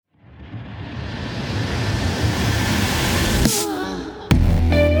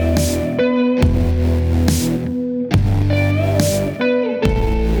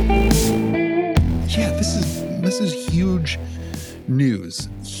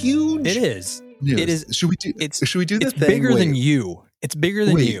huge. It is. News. It is. Should we do? Should we do the It's thing? bigger than you. It's bigger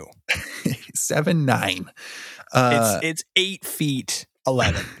than you. 7'9". It's 8 feet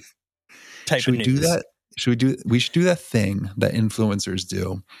 11. Type Should of we news. do that? We should do that thing that influencers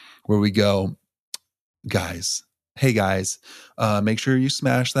do, where we go, guys. Hey guys, make sure you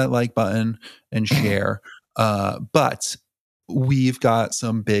smash that like button and share. But we've got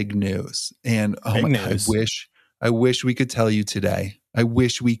some big news, and Big news. I wish we could tell you today. I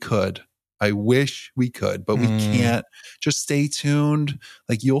wish we could, but we can't. Just stay tuned.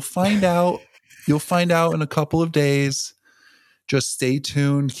 Like you'll find out. You'll find out in a couple of days. Just stay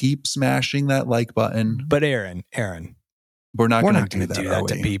tuned. Keep smashing that like button. But Aaron, we're not going to do that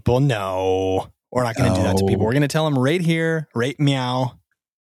to people. No, we're not going to do that to people. We're going to tell them right here, right meow.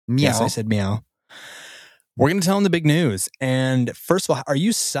 Meow. Yes, I said meow. We're going to tell them the big news. And first of all, are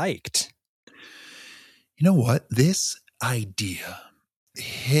you psyched? You know what? This idea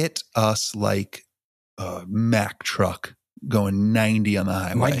hit us like a Mack truck going 90 on the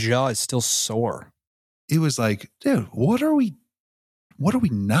highway. My jaw is still sore. It was like, dude, what are we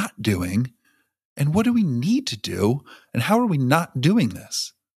not doing? And what do we need to do? And how are we not doing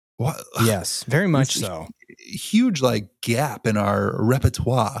this? What? Yes, very much so. Huge like gap in our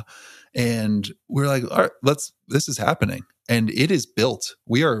repertoire. And we're like, all right, this is happening. And it is built.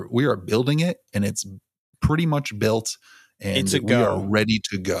 We are building it, and it's pretty much built, and it's a we go. are ready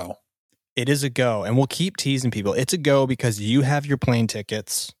to go. It is a go. And we'll keep teasing people. It's a go because you have your plane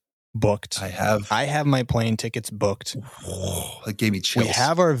tickets booked. I have my plane tickets booked. That gave me chills. We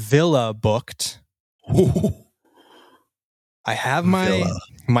have our villa booked. I have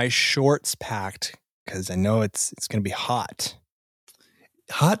my shorts packed because I know it's going to be hot.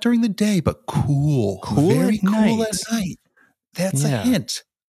 Hot during the day, but cool. Very at cool night. at night. That's a hint.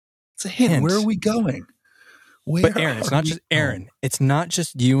 It's a hint. Where are we going? But Aaron, it's not just Aaron. It's not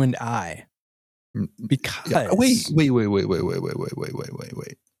just you and I. Because wait.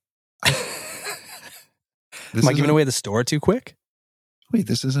 Am I giving away the store too quick? Wait,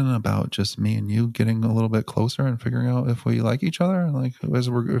 this isn't about just me and you getting a little bit closer and figuring out if we like each other, like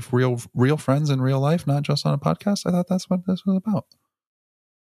if real friends in real life, not just on a podcast. I thought that's what this was about.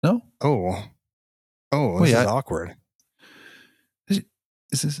 No? Oh, this is awkward.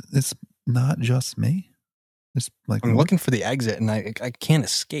 It's not just me. It's like I'm looking for the exit, and I can't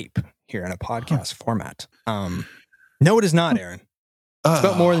escape here in a podcast format. No, it is not, Aaron. It's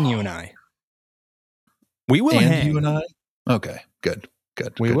about more than you and I. We will hang. You and I. Okay, good.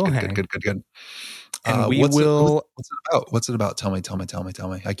 We will hang. Good. And what's it about? What's it about? Tell me.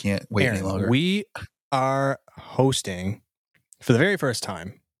 I can't wait Aaron, any longer. We are hosting for the very first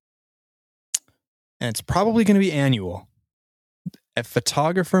time, and it's probably going to be annual, a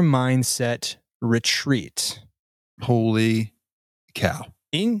photographer mindset retreat. Holy cow.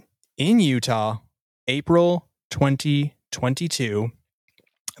 In Utah, April 2022,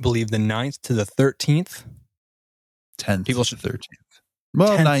 I believe the 9th to the 13th. 10th People to the 13th.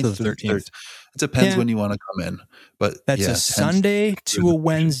 Well, 9th to the 13th. It depends when you want to come in. But that's a Sunday to a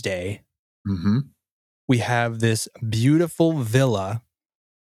Wednesday. Mm-hmm. We have this beautiful villa.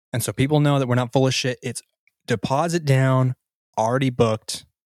 And so people know that we're not full of shit. It's deposit down, already booked.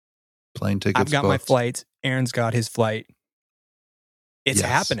 Plane tickets I've got booked. my flights. Aaron's got his flight. It's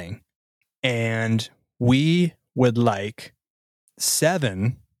happening. And we would like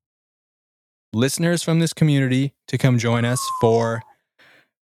 7 listeners from this community to come join us for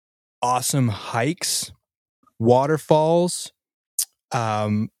awesome hikes, waterfalls.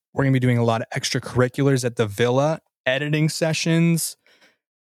 We're going to be doing a lot of extracurriculars at the villa, editing sessions,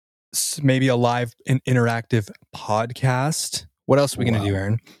 maybe a live and interactive podcast. What else are we going to do,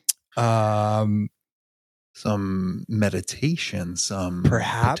 Aaron? Some meditation, some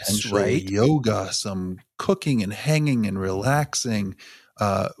perhaps, right? Yoga, some cooking and hanging and relaxing.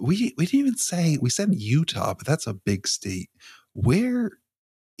 We didn't even say, we said Utah, but that's a big state. Where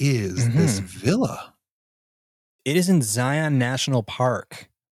is this villa? It is in Zion National Park.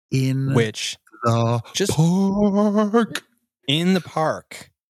 In the park.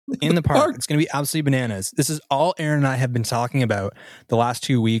 In the park. It's going to be absolutely bananas. This is all Aaron and I have been talking about the last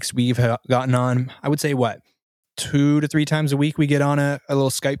 2 weeks. We've gotten on, I would say, 2 to 3 times a week we get on a little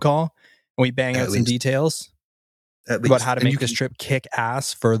Skype call and we bang out some details about how to make this trip kick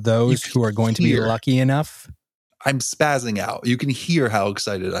ass for those who are going to be lucky enough. I'm spazzing out. You can hear how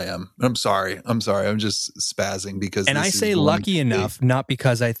excited I am. I'm sorry. I'm just spazzing because. And I say lucky enough, not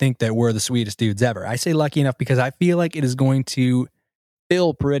because I think that we're the sweetest dudes ever. I say lucky enough because I feel like it is going to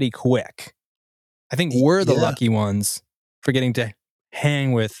fill pretty quick. I think we're the lucky ones for getting to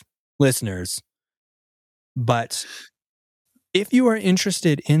hang with listeners. But If you are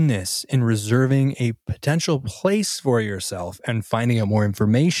interested in this, in reserving a potential place for yourself and finding out more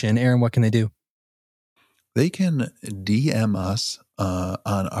information, Aaron, what can they do? They can DM us on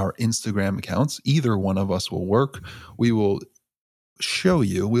our Instagram accounts. Either one of us will work. We will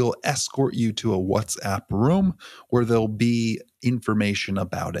we'll escort you to a WhatsApp room where there'll be information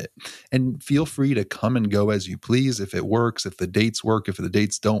about it. And feel free to come and go as you please, if it works, if the dates work, if the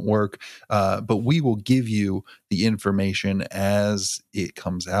dates don't work. But we will give you the information as it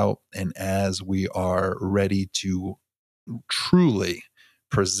comes out and as we are ready to truly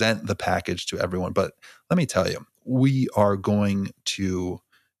present the package to everyone. But let me tell you, we are going to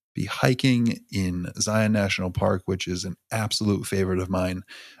be hiking in Zion National Park, which is an absolute favorite of mine,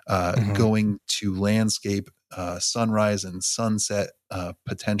 going to landscape sunrise and sunset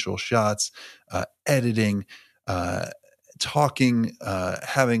potential shots, editing, talking,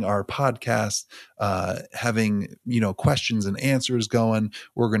 having our podcast, having, questions and answers going.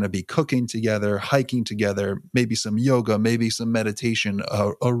 We're going to be cooking together, hiking together, maybe some yoga, maybe some meditation,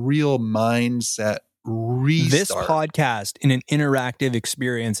 a real mindset restart. This podcast in an interactive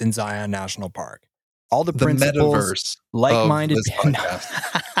experience in Zion National Park. All the The principles, metaverse like-minded. of this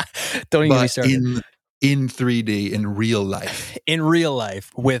podcast. Don't even get me started. In 3D, in real life. In real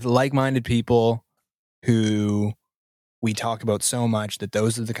life, with like-minded people who we talk about so much that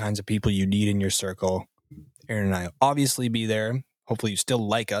those are the kinds of people you need in your circle. Aaron and I will obviously be there. Hopefully you still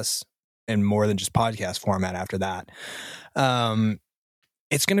like us in more than just podcast format after that.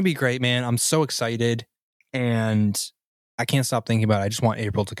 It's going to be great, man. I'm so excited and I can't stop thinking about it. I just want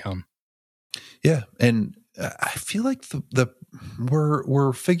April to come. Yeah. And I feel like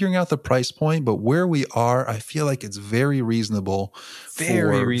we're figuring out the price point, but where we are, I feel like it's very reasonable.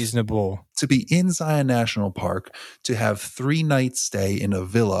 Very reasonable. To be in Zion National Park, to have 3 nights stay in a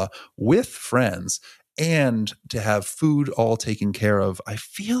villa with friends, and to have food all taken care of. I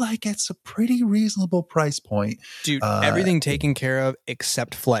feel like it's a pretty reasonable price point. Dude, everything taken care of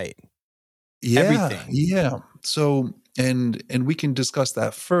except flight. Yeah. Everything. Yeah. So, and we can discuss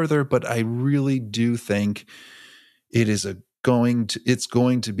that further, but I really do think it's going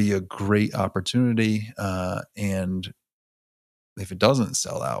to be a great opportunity. And if it doesn't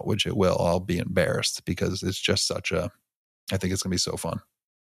sell out, which it will, I'll be embarrassed because it's just I think it's going to be so fun.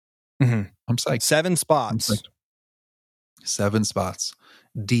 Mm-hmm. I'm psyched. 7 spots. 7 spots.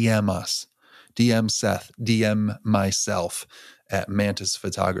 DM us. DM Seth. DM myself at Mantis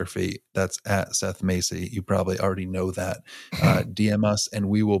Photography. That's at Seth Macy. You probably already know that. DM us and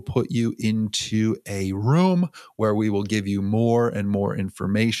we will put you into a room where we will give you more and more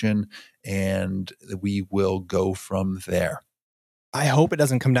information and we will go from there. I hope it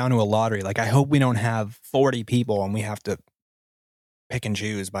doesn't come down to a lottery. Like, I hope we don't have 40 people and we have to pick and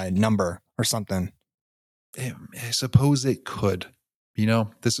choose by a number or something. I suppose it could.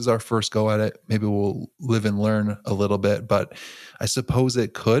 This is our first go at it. Maybe we'll live and learn a little bit, but I suppose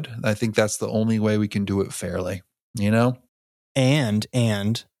it could. I think that's the only way we can do it fairly,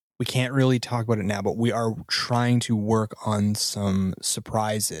 And we can't really talk about it now, but we are trying to work on some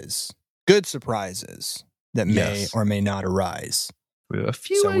surprises, good surprises that may or may not arise. We have a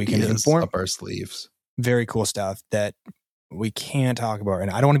few ideas up our sleeves. Very cool stuff that we can't talk about right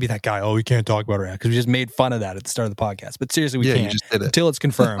now. I don't want to be that guy. Oh, we can't talk about it right now because we just made fun of that at the start of the podcast. But seriously, we can't you just did it. Until it's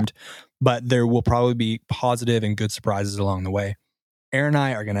confirmed. But there will probably be positive and good surprises along the way. Aaron and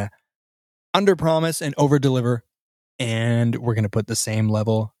I are going to under-promise and over-deliver, and we're going to put the same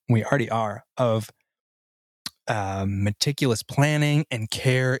level, we already are, of meticulous planning and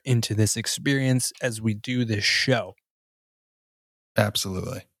care into this experience as we do this show.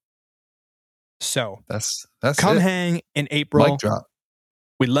 Absolutely. So that's come it. hang in April. Mic drop.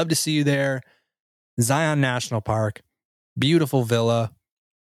 We'd love to see you there. Zion National Park, beautiful villa,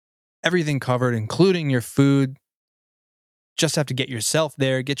 everything covered, including your food. Just have to get yourself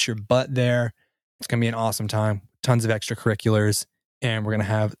there, get your butt there. It's going to be an awesome time. Tons of extracurriculars, and we're going to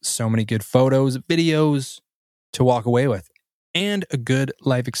have so many good photos, videos to walk away with, and a good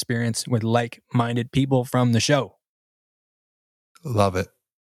life experience with like-minded people from the show. Love it.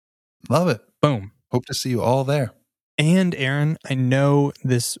 Love it. Boom. Hope to see you all there. And Aaron, I know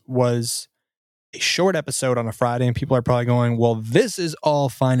this was a short episode on a Friday and people are probably going, well, this is all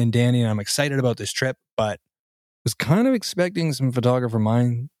fine and dandy and I'm excited about this trip, but was kind of expecting some photographer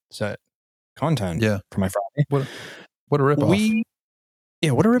mindset content for my Friday. What a ripoff.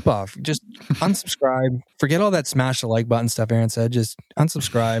 What a ripoff. Just unsubscribe. Forget all that smash the like button stuff Aaron said. Just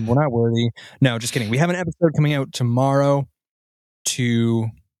unsubscribe. We're not worthy. No, just kidding. We have an episode coming out tomorrow to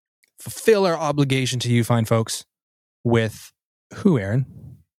fulfill our obligation to you fine folks with who,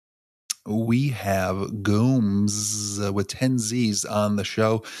 Aaron? we have Gooms with 10 Z's on the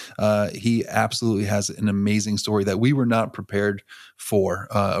show. He absolutely has an amazing story that we were not prepared for.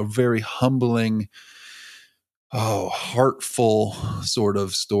 A very humbling, heartful sort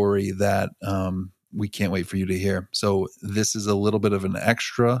of story that we can't wait for you to hear. So this is a little bit of an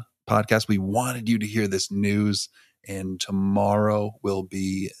extra podcast. We wanted you to hear this news, and tomorrow will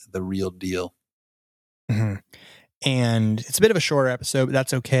be the real deal. Mm-hmm. And it's a bit of a shorter episode, but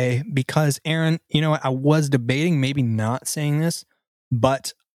that's okay because, Aaron, you know what? I was debating maybe not saying this,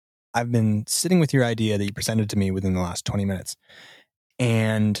 but I've been sitting with your idea that you presented to me within the last 20 minutes.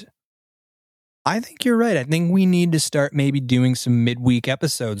 And I think you're right. I think we need to start maybe doing some midweek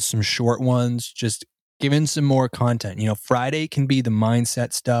episodes, some short ones, just giving some more content. You know, Friday can be the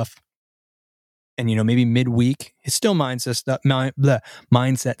mindset stuff. And, you know, maybe midweek, it's still mindset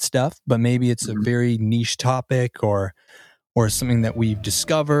stuff, but maybe it's a very niche topic or something that we've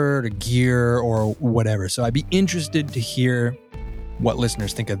discovered, a gear or whatever. So I'd be interested to hear what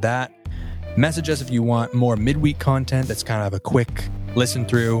listeners think of that. Message us if you want more midweek content that's kind of a quick listen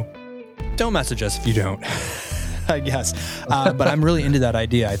through. Don't message us if you don't, I guess. But I'm really into that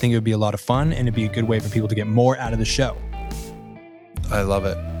idea. I think it would be a lot of fun and it'd be a good way for people to get more out of the show. I love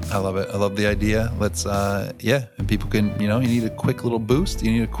it. I love the idea. Let's, and people can, you need a quick little boost. You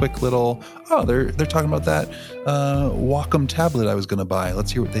need a quick little, they're talking about that Wacom tablet I was going to buy.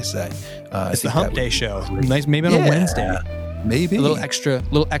 Let's hear what they say. It's the Hump Day show. Nice, maybe on a Wednesday. Maybe. A little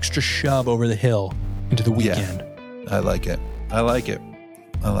extra shove over the hill into the weekend. Yeah. I like it.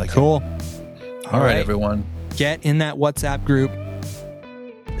 Cool. All right, everyone. Get in that WhatsApp group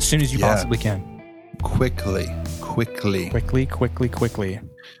as soon as you possibly can. Quickly.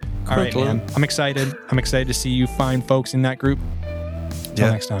 All right, man. I'm excited to see you find folks in that group. Till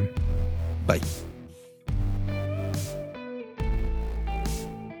next time. Bye.